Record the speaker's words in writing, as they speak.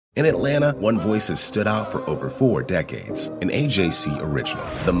In Atlanta, one voice has stood out for over 4 decades. An AJC original,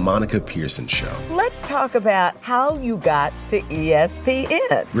 The Monica Pearson Show. Let's talk about how you got to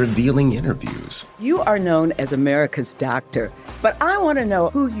ESPN. Revealing interviews. You are known as America's doctor, but I want to know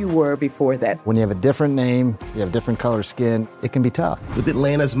who you were before that. When you have a different name, you have different color skin, it can be tough. With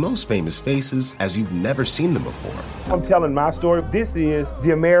Atlanta's most famous faces as you've never seen them before. I'm telling my story. This is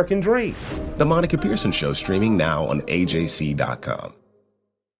the American dream. The Monica Pearson Show, streaming now on AJC.com.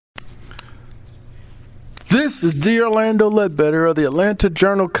 This is D. Orlando Ledbetter of the Atlanta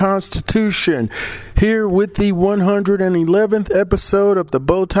Journal-Constitution, here with the 111th episode of the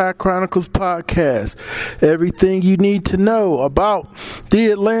Bowtie Chronicles podcast. Everything you need to know about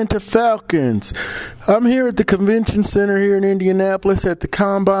the Atlanta Falcons. I'm here at the Convention Center here in Indianapolis at the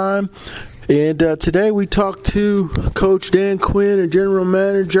Combine, and today we talked to Coach Dan Quinn and General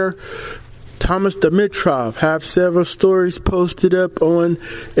Manager Thomas Dimitrov. Have several stories posted up on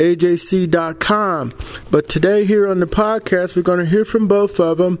AJC.com. But today here on the podcast, we're going to hear from both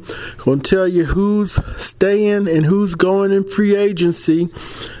of them. Going to tell you who's staying and who's going in free agency.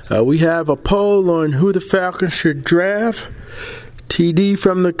 We have a poll on who the Falcons should draft. TD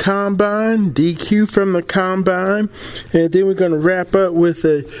from the Combine, DQ from the Combine, and then we're going to wrap up with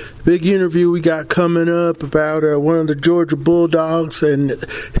a big interview we got coming up about one of the Georgia Bulldogs and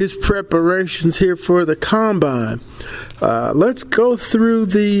his preparations here for the Combine. Let's go through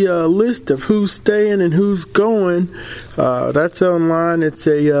the list of who's staying and who's going. That's online. It's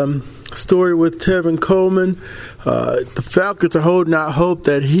a story with Tevin Coleman. The Falcons are holding out hope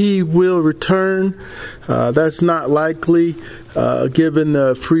that he will return. That's not likely given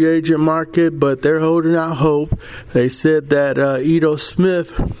the free agent market, but they're holding out hope. They said that Ito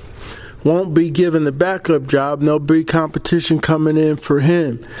Smith won't be given the backup job. There'll be competition coming in for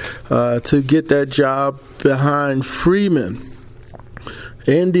him to get that job behind Freeman.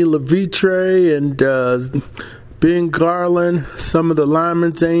 Andy Levitre and Ben Garland, some of the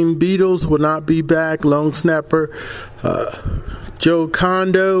linemen, Zane Beatles will not be back. Long snapper Joe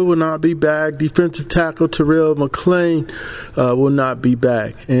Kondo will not be back. Defensive tackle Terrell McClain will not be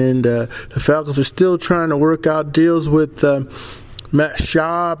back. And the Falcons are still trying to work out deals with Matt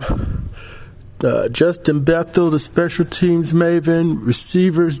Schaub, Justin Bethel, the special teams maven,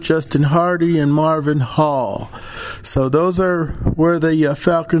 receivers Justin Hardy and Marvin Hall. So those are where the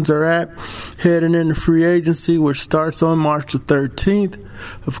Falcons are at heading into free agency, which starts on March the 13th.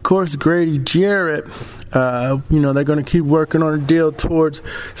 Of course, Grady Jarrett, they're going to keep working on a deal towards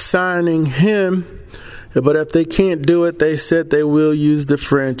signing him. But if they can't do it, they said they will use the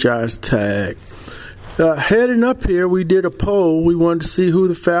franchise tag. Heading up here, we did a poll. We wanted to see who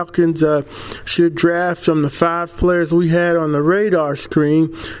the Falcons should draft from the 5 players we had on the radar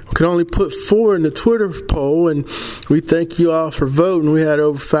screen. We could only put 4 in the Twitter poll, and we thank you all for voting. We had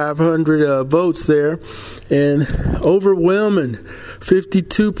over 500 votes there, and overwhelming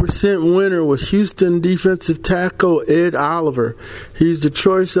 52% winner was Houston defensive tackle Ed Oliver. He's the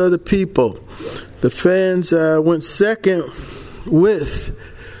choice of the people. The fans went second with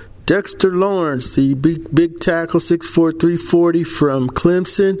Dexter Lawrence, the big tackle, 6'4", 340 from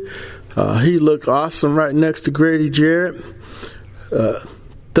Clemson. He looked awesome right next to Grady Jarrett.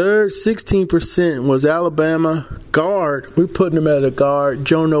 Third, 16% was Alabama guard. We're putting him at a guard.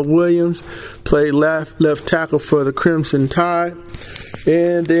 Jonah Williams played left tackle for the Crimson Tide.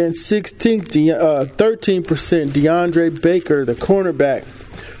 And then 13% DeAndre Baker, the cornerback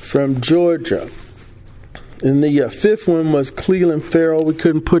from Georgia. And the fifth one was Cleveland Farrell. We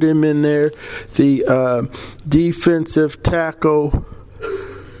couldn't put him in there. The defensive end,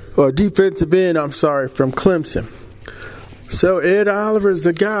 from Clemson. So Ed Oliver's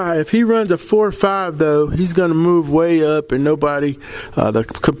the guy. If he runs a 4.5, though, he's going to move way up, and nobody, the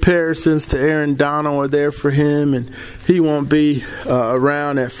comparisons to Aaron Donald are there for him, and he won't be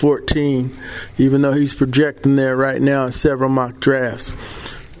around at 14, even though he's projecting there right now in several mock drafts.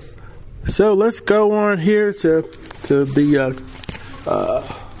 So let's go on here to the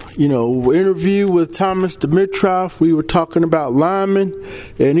interview with Thomas Dimitrov. We were talking about linemen,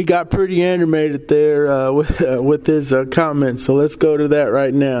 and he got pretty animated there with his comments. So let's go to that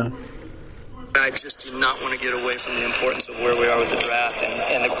right now. I just do not want to get away from the importance of where we are with the draft.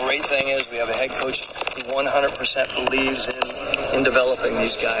 And the great thing is we have a head coach who 100% believes in developing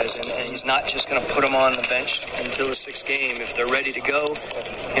these guys. And he's not just going to put them on the bench until the 6th game. If they're ready to go,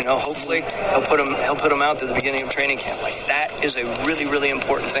 hopefully he'll put them out at the beginning of training camp. Like, that is a really, really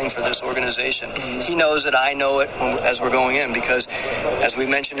important thing for this organization. He knows that I know it as we're going in because, as we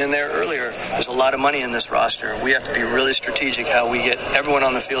mentioned in there earlier, there's a lot of money in this roster. We have to be really strategic how we get everyone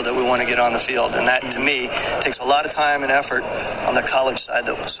on the field that we want to get on the field. field. And that, to me, takes a lot of time and effort on the college side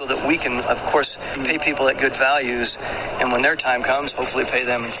so that we can, of course, pay people at good values. And when their time comes, hopefully pay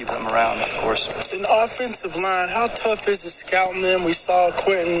them and keep them around, of course. An offensive line, how tough is it scouting them? We saw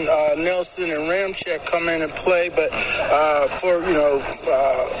Quentin Nelson and Ramczyk come in and play, but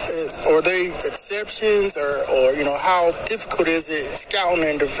are they exceptions or how difficult is it scouting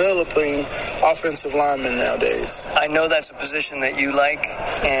and developing offensive linemen nowadays? I know that's a position that you like,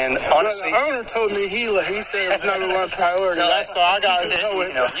 and honestly, the owner told me he said it's number one priority. So I got to go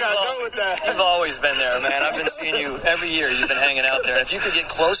with that. You've always been there, man. I've been seeing you every year. You've been hanging out there. If you could get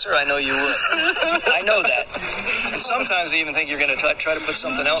closer, I know you would. I know that. And sometimes I even think you're going to try to put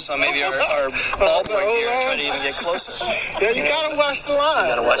something else on, maybe our ball boy gear, and try to even get closer. Yeah, you got to watch the line.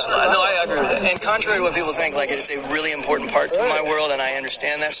 You got to watch the line. No, I agree with that. And contrary to what people think, like, it's a really important part to my world, and I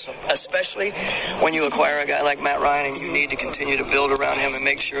understand that, especially when you acquire a guy like Matt Ryan, and you need to continue to build around him and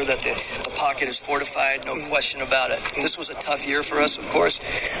make sure that the pocket is fortified, no question about it. This was a tough year for us, of course.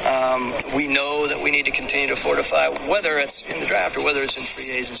 We know that we need to continue to fortify, whether it's in the draft or whether it's in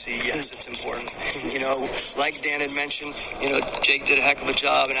free agency. Yes, it's important. Like Dan had mentioned, Jake did a heck of a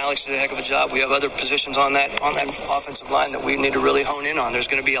job and Alex did a heck of a job. We have other positions on that offensive line that we need to really hone in on. There's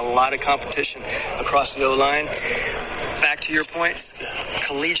going to be a lot of competition across the O-line. Back to your point,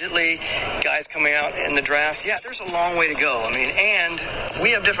 collegiately, guys coming out in the draft, there's a long way to go. And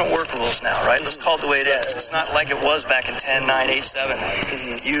we have different work rules now, right? Let's call it the way it is. It's not like it was back in 10, 9, 8,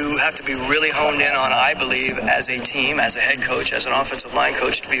 7. You have to be really honed in on, I believe, as a team, as a head coach, as an offensive line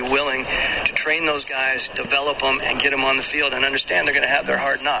coach, to be willing to train those guys, develop them, and get them on the field and understand they're going to have their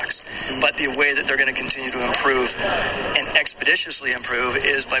hard knocks. But the way that they're going to continue to improve and expeditiously improve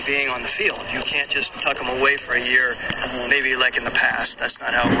is by being on the field. You can't just tuck them away for a year, maybe like in the past. That's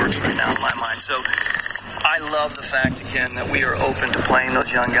not how it works right now in my mind. So I love the fact, again, that we are open to playing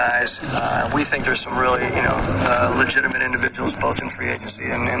those young guys. We think there's some really, legitimate individuals both in free agency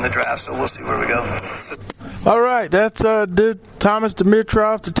and in the draft, so we'll see where we go. All right, that's Thomas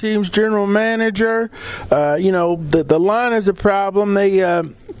Dimitroff, the team's general manager. The line is a problem.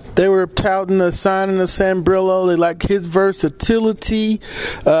 They were touting the signing of Sambrillo. They like his versatility,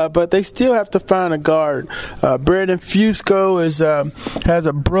 but they still have to find a guard. Brandon Fusco has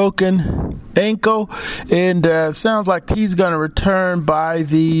a broken ankle, and sounds like he's going to return by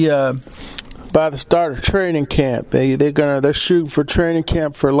the start of training camp. They're shooting for training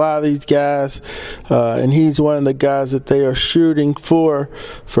camp for a lot of these guys, and he's one of the guys that they are shooting for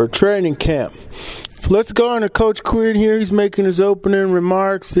training camp. So let's go on to Coach Quinn here. He's making his opening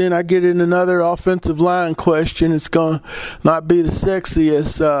remarks. Then I get in another offensive line question. It's going to not be the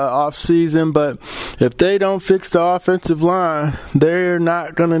sexiest off season, but if they don't fix the offensive line, they're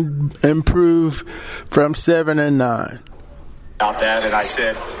not going to improve from 7-9. About that, and I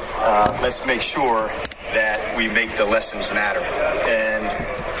said, let's make sure that we make the lessons matter.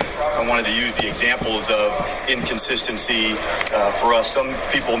 And I wanted to use the examples of inconsistency for us. Some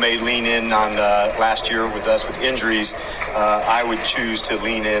people may lean in on last year with us with injuries. I would choose to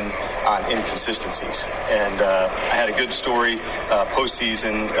lean in on inconsistencies. And I had a good story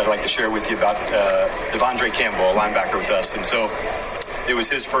postseason that I'd like to share with you about Devondre Campbell, a linebacker with us. And so it was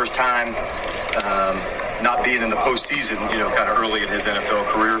his first time not being in the postseason, kind of early in his NFL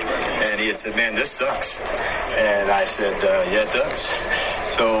career. And he had said, man, this sucks. And I said, yeah, it does.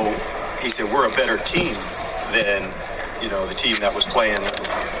 So he said, we're a better team than, the team that was playing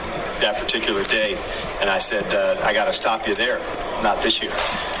that particular day. And I said, I got to stop you there, not this year.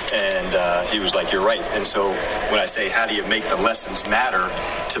 And he was like, you're right. And so when I say, how do you make the lessons matter,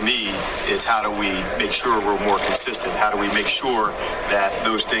 to me, is how do we make sure we're more consistent? How do we make sure that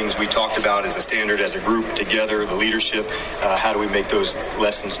those things we talked about as a standard, as a group together, the leadership, how do we make those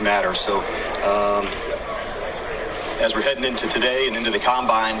lessons matter? So as we're heading into today and into the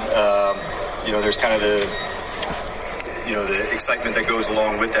combine, there's kind of the excitement that goes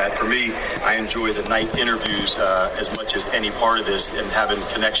along with that. For me, I enjoy the night interviews as much as any part of this, and having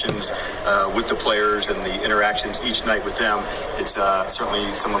connections with the players and the interactions each night with them. It's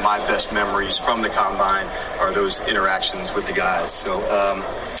certainly some of my best memories from the combine are those interactions with the guys. So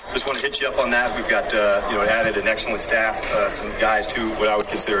just want to hit you up on that. We've got, added an excellent staff, some guys to what I would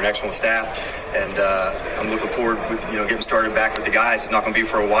consider an excellent staff. And I'm looking forward with, getting started back with the guys. It's not going to be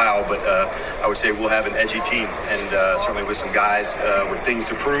for a while, but I would say we'll have an edgy team, and certainly with some guys with things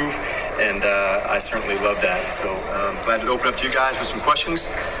to prove, and I certainly love that. So glad to open up to you guys with some questions,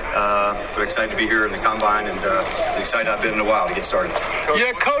 but excited to be here in the Combine, and excited I've been in a while to get started.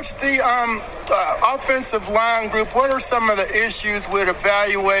 Coach, the offensive line group, what are some of the issues with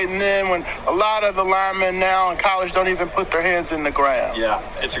evaluating them when a lot of the linemen now in college don't even put their hands in the ground? Yeah,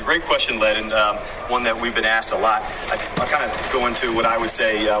 it's a great question, Led, and one that we've been asked a lot. I'll kind of go into what I would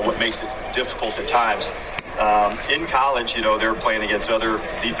say what makes it difficult at times. In college, they're playing against other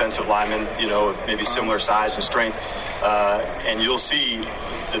defensive linemen, maybe similar size and strength, and you'll see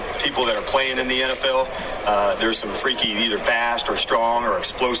the people that are playing in the NFL, there's some freaky, either fast or strong or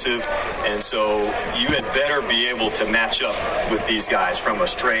explosive, and so you had better be able to match up with these guys from a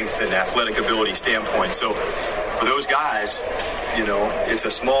strength and athletic ability standpoint. So for those guys, it's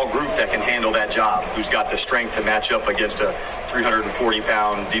a small group that can handle that job, who's got the strength to match up against a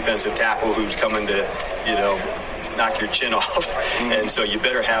 340-pound defensive tackle who's coming to, knock your chin off. And so you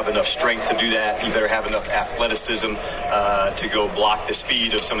better have enough strength to do that. You better have enough athleticism to go block the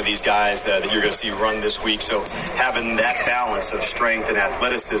speed of some of these guys that you're going to see run this week. So having that balance of strength and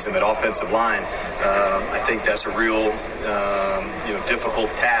athleticism at offensive line, I think that's a real, difficult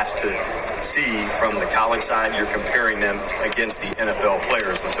task to see from the college side. You're comparing them against the NFL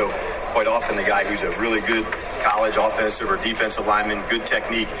players. And so quite often the guy who's a really good college offensive or defensive lineman, good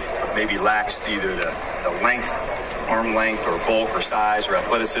technique, but maybe lacks either the length, arm length or bulk or size or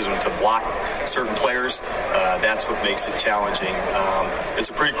athleticism to block certain players, that's what makes it challenging. It's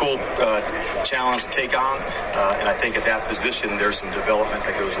a pretty cool challenge to take on, and I think at that position there's some development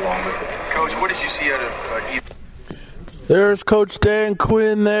that goes along with it. Coach, what did you see out of There's Coach Dan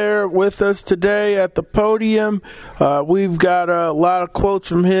Quinn there with us today at the podium. We've got a lot of quotes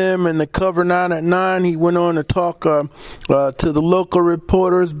from him in the Cover 9 at 9. He went on to talk to the local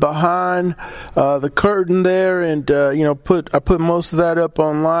reporters behind the curtain there, and I put most of that up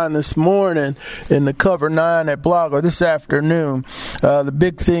online this morning in the Cover 9 at Blog, or this afternoon. The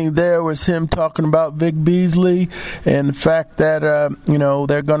big thing there was him talking about Vic Beasley and the fact that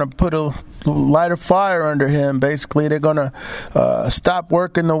they're going to put a light a fire under him. Basically, they're going to stop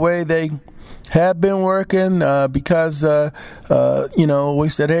working the way they have been working because, we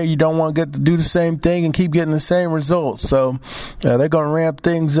said, hey, you don't want to get to do the same thing and keep getting the same results. So they're going to ramp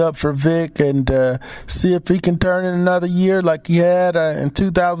things up for Vic and see if he can turn in another year like he had in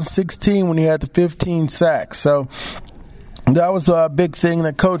 2016 when he had the 15 sacks. So that was a big thing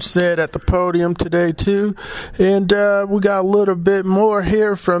that Coach said at the podium today, too. And we got a little bit more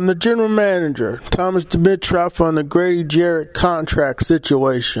here from the general manager, Thomas Dimitroff, on the Grady Jarrett contract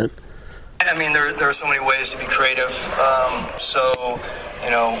situation. I mean, there are so many ways to be creative.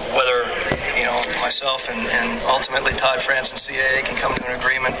 Whether, myself and ultimately Todd France and CAA can come to an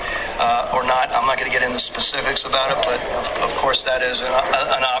agreement or not, I'm not going to get into specifics about it, but of course that is an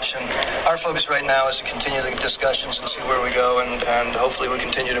option. Our focus right now is to continue the discussions and see where we go, and hopefully we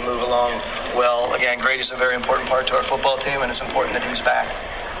continue to move along well. Again, Grady's a very important part to our football team, and it's important that he's back.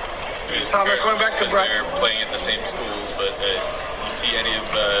 Thomas, going back to Brian, they're playing at the same schools, but you see any of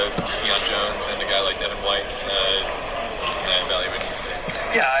Deion Jones and a guy like Devin White evaluating?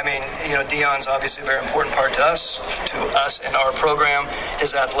 Yeah, I mean, Deion's obviously a very important part to us and our program.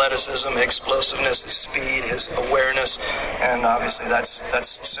 His athleticism, his explosiveness, his speed, his awareness, and obviously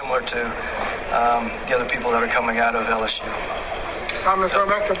that's similar to the other people that are coming out of LSU. Thomas, going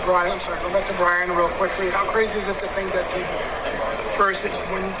back to Brian real quickly. How crazy is it to think that he first,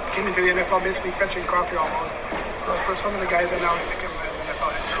 when he came into the NFL, basically fetching coffee almost? So for some of the guys that now think of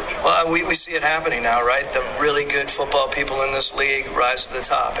NFL head coach. Well, we see it happening now, right? The really good football people in this league rise to the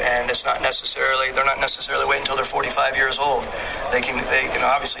top, and they're not necessarily waiting until they're 45 years old. They can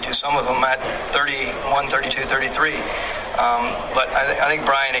obviously do some of them at 31, 32, 33. But I think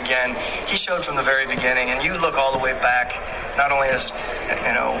Brian, again, he showed from the very beginning, and you look all the way back, not only as,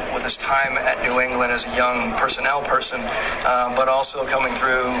 with his time at New England as a young personnel person, but also coming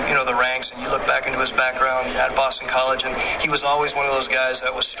through, the ranks, and you look back into his background at Boston College, and he was always one of those guys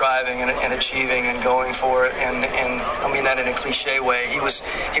that was striving and achieving and going for it, and I mean that in a cliche way. He was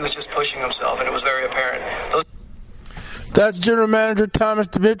just pushing himself, and it was very apparent. That's General Manager Thomas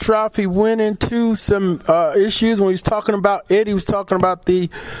Dimitroff. He went into some issues when he was talking about it. He was talking about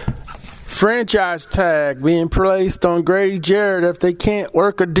the franchise tag being placed on Grady Jarrett if they can't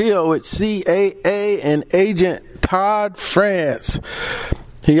work a deal with CAA and agent Todd France.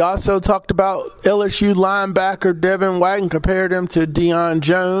 He also talked about LSU linebacker Devin White and compared him to Deion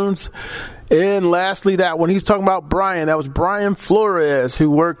Jones. And lastly, that one, he's talking about Brian. That was Brian Flores, who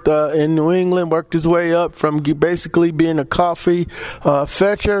worked in New England, worked his way up from basically being a coffee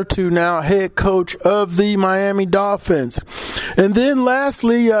fetcher to now head coach of the Miami Dolphins. And then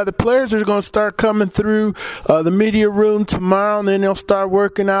lastly, the players are going to start coming through the media room tomorrow, and then they'll start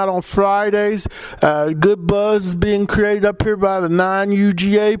working out on Fridays. Good buzz is being created up here by the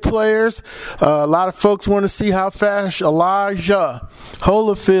non-UGA players. A lot of folks want to see how fast Elijah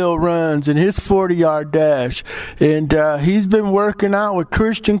Holyfield runs in his 40-yard dash. And he's been working out with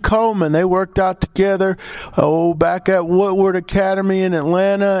Christian Coleman. They worked out together back at Woodward Academy in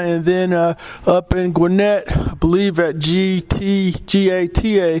Atlanta, and then up in Gwinnett, I believe at GATA.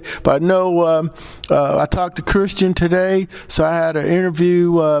 But I know I talked to Christian today, so I had an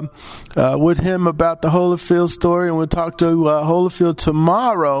interview with him about the Holyfield story, and we'll talk to Holyfield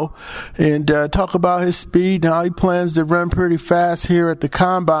tomorrow and talk about his speed and how he plans to run pretty fast here at the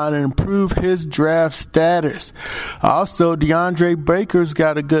Combine and improve his draft status. Also, DeAndre Baker's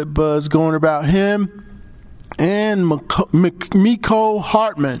got a good buzz going about him. And Mecole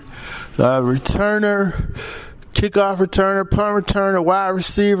Hardman, returner, kickoff returner, punt returner, wide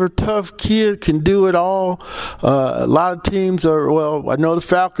receiver, tough kid, can do it all. A lot of teams I know the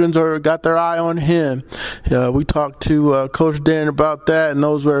Falcons got their eye on him. We talked to Coach Dan about that, and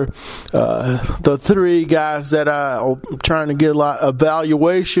those were the three guys that I'm trying to get a lot of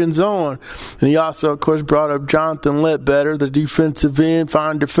evaluations on. And he also, of course, brought up Jonathan Ledbetter, the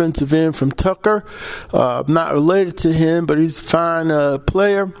fine defensive end from Tucker. Not related to him, but he's a fine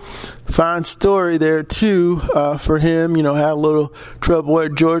player. Fine story there, too, for him. You know, had a little trouble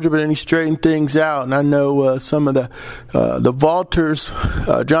at Georgia, but then he straightened things out. And I know some of the Valters,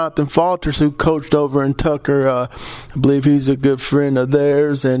 Jonathan Valters, who coached over in Tucker, I believe he's a good friend of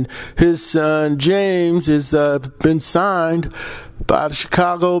theirs. And his son, James, has been signed by the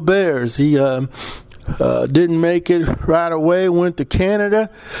Chicago Bears. He didn't make it right away, went to Canada,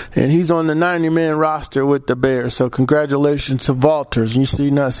 and he's on the 90-man roster with the Bears. So congratulations to Valters. You've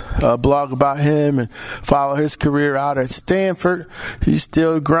seen us blog about him and follow his career out at Stanford. He's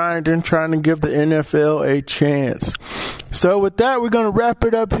still grinding, trying to give the NFL a chance. So with that, we're going to wrap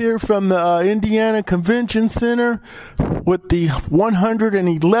it up here from the Indiana Convention Center with the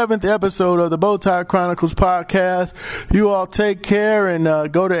 111th episode of the Bowtie Chronicles podcast. You all take care and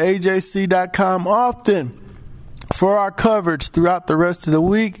go to ajc.com often for our coverage throughout the rest of the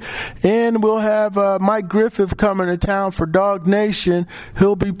week. And we'll have Mike Griffith coming to town for Dog Nation.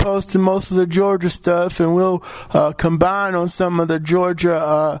 He'll be posting most of the Georgia stuff, and we'll combine on some of the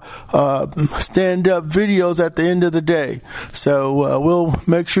Georgia stand-up videos at the end of the day. So we'll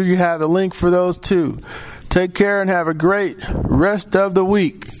make sure you have the link for those too. Take care and have a great rest of the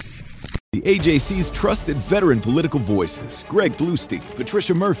week. The AJC's trusted veteran political voices, Greg Bluestein,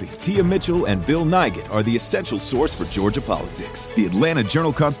 Patricia Murphy, Tia Mitchell, and Bill Nigett, are the essential source for Georgia politics. The Atlanta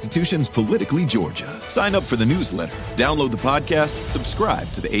Journal-Constitution's Politically Georgia. Sign up for the newsletter, download the podcast,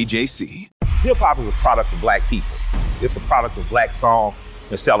 subscribe to the AJC. Hip-hop is a product of black people. It's a product of black song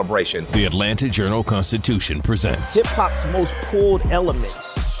and celebration. The Atlanta Journal-Constitution presents hip-hop's most pulled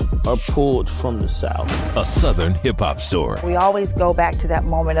elements are pulled from the South. A Southern hip-hop story. We always go back to that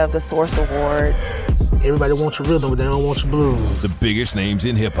moment of the Source Awards. Everybody wants your rhythm, but they don't want your blues. The biggest names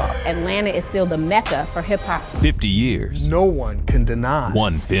in hip-hop. Atlanta is still the mecca for hip-hop. 50 years. No one can deny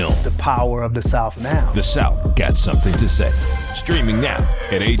one film. The power of the South now. The South got something to say. Streaming now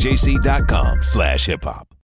at ajc.com/hiphop.